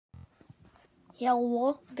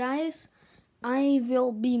Hello guys, I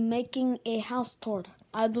will be making a house tour.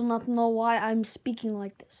 I do not know why I'm speaking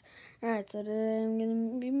like this. Alright, so today I'm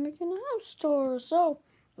going to be making a house tour, so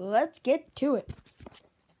let's get to it.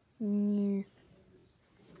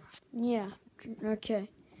 Yeah, okay.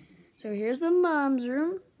 So here's my mom's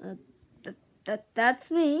room. That's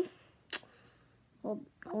me. Well,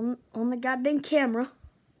 on the goddamn camera.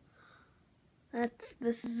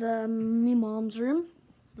 This is me mom's room.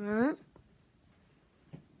 Alright.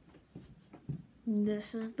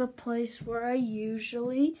 This is the place where I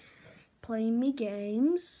usually play me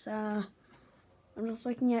games. I'm just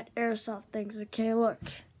looking at airsoft things. Okay, look.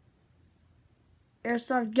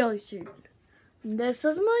 Airsoft ghillie suit. This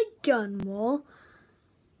is my gun wall.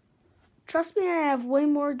 Trust me, I have way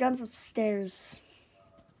more guns upstairs.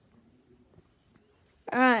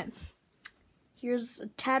 Alright. Here's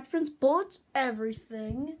attachments, bullets,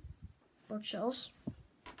 everything. Bookshelves.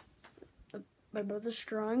 My brother's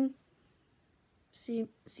drawing. See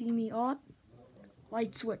me on.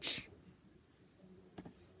 Light switch.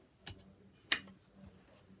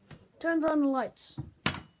 Turns on the lights.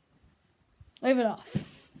 Leave it off.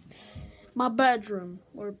 My bedroom,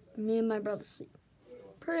 where me and my brother sleep.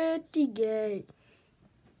 Pretty gay.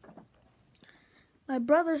 My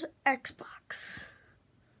brother's Xbox.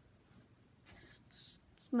 It's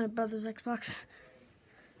my brother's Xbox.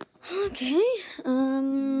 Okay.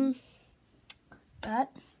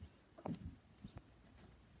 That.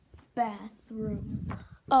 Bathroom.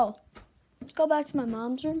 Oh, let's go back to my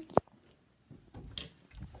mom's room.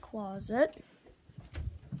 Closet.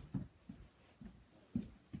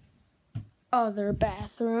 Other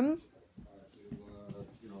bathroom.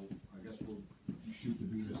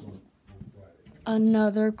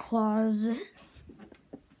 Another closet.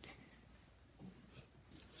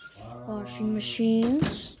 Washing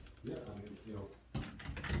machines.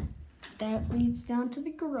 That leads down to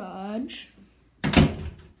the garage.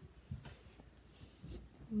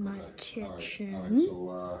 My kitchen.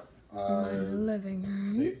 My living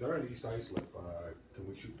room.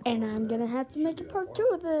 And I'm gonna have to make a part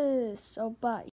 2 of this. So bye.